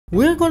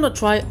We're gonna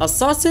try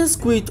Assassin's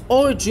Creed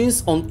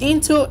Origins on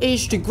Intel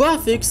HD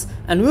graphics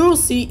and we will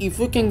see if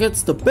we can get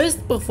the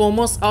best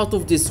performance out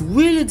of this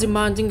really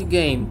demanding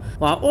game,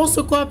 while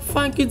also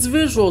clarifying its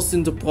visuals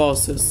in the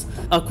process.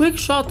 A quick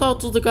shout out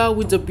to the guy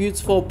with the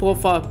beautiful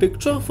profile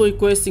picture for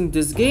requesting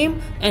this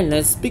game, and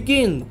let's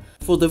begin.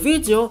 For the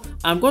video,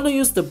 I'm gonna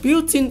use the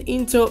built-in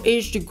Intel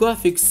HD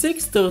graphics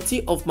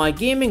 630 of my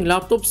gaming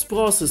laptop's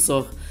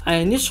processor. I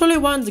initially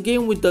ran the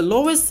game with the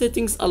lowest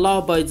settings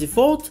allowed by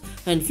default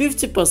and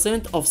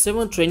 50% of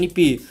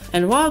 720p,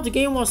 and while the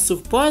game was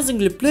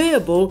surprisingly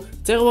playable,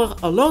 there were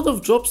a lot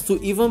of drops to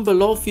even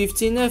below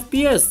 15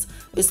 FPS,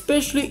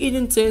 especially in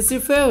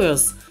intensive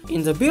areas.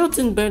 In the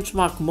built-in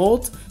benchmark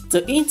mode,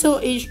 the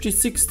Intel HD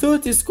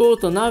 630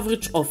 scored an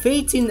average of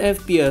 18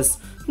 FPS.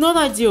 Not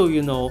ideal,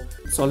 you know,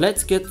 so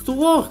let's get to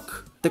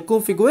work. The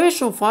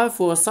configuration file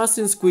for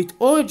Assassin's Creed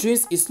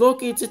Origins is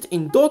located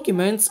in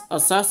Documents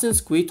Assassin's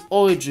Creed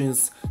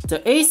Origins.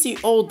 The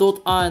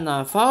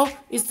ACO.ini file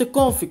is the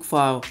config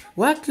file.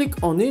 Right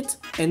click on it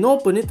and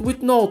open it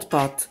with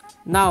Notepad.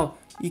 Now,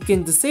 you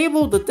can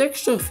disable the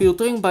texture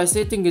filtering by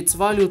setting its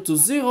value to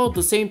 0,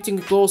 the same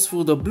thing goes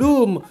for the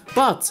bloom,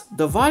 but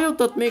the value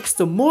that makes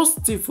the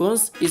most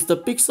difference is the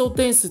pixel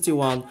density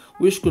one,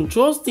 which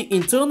controls the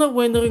internal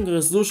rendering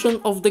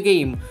resolution of the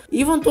game.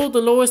 Even though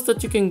the lowest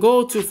that you can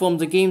go to from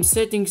the game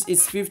settings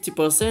is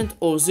 50%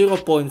 or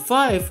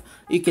 0.5,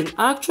 you can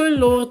actually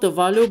lower the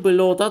value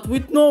below that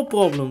with no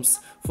problems.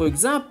 For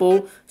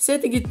example,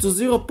 setting it to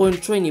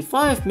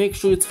 0.25, make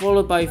sure it's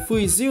followed by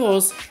 3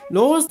 zeros,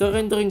 lowers the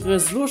rendering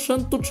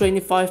resolution to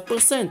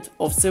 25%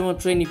 of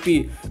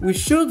 720p, which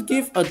should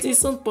give a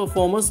decent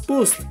performance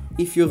boost.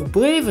 If you're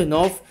brave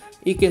enough,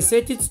 you can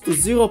set it to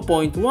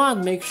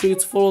 0.1, make sure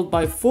it's followed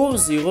by 4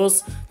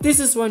 zeros.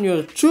 This is when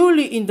you're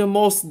truly in the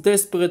most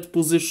desperate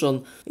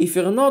position. If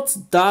you're not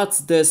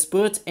that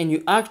desperate and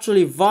you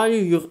actually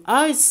value your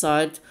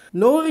eyesight,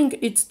 lowering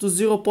it to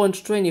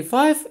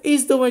 0.25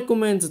 is the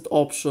recommended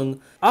option.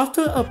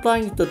 After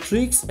applying the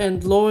tricks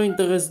and lowering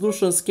the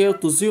resolution scale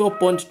to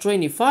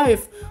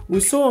 0.25, we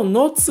saw a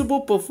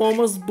noticeable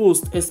performance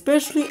boost,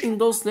 especially in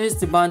those less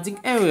demanding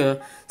areas.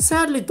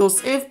 Sadly,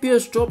 those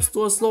FPS drops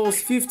to as low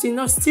as 15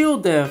 are still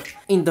there.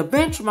 In the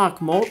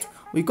benchmark mode,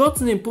 we got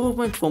an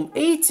improvement from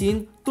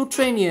 18 to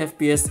 20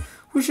 FPS,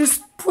 which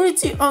is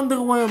pretty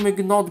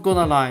underwhelming, not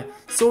gonna lie.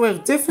 So we're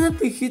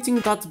definitely hitting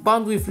that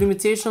bandwidth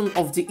limitation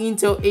of the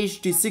Intel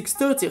HD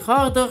 630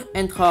 harder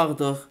and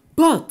harder.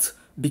 But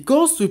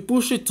because we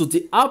push it to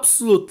the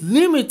absolute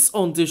limits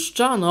on this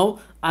channel,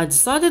 I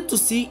decided to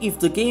see if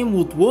the game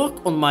would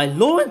work on my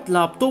low-end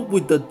laptop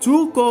with the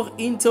dual-core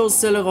Intel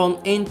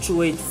Celeron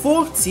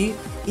N2840,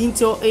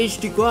 Intel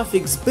HD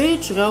graphics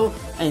base rail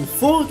and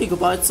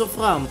 4GB of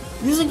RAM,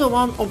 using a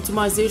RAM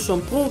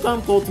optimization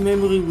program called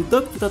Memory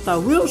Reduct that I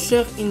will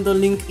share in the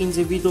link in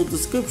the video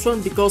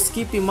description, because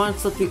keep in mind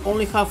that we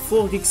only have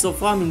 4GB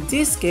of RAM in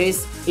this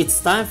case. It's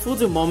time for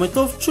the moment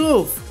of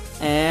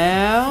truth.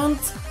 And...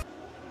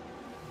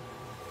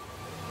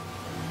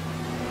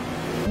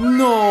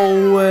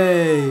 no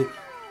way!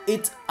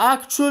 It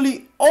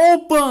actually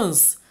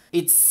opens!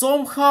 It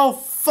somehow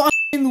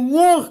fucking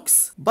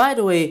works! By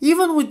the way,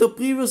 even with the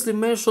previously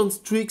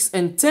mentioned tricks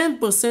and 10%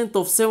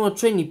 of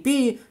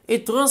 720p,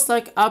 it runs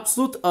like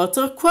absolute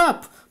utter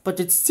crap. But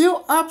it's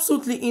still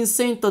absolutely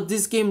insane that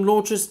this game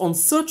launches on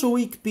such a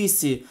weak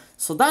PC.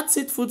 So that's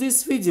it for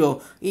this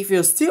video. If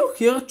you're still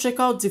here, check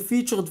out the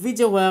featured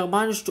video where I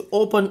managed to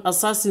open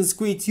Assassin's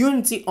Creed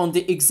Unity on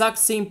the exact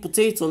same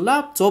potato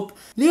laptop.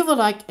 Leave a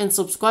like and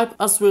subscribe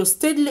as we're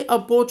steadily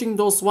approaching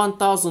those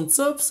 1000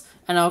 subs,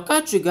 and I'll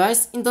catch you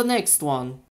guys in the next one.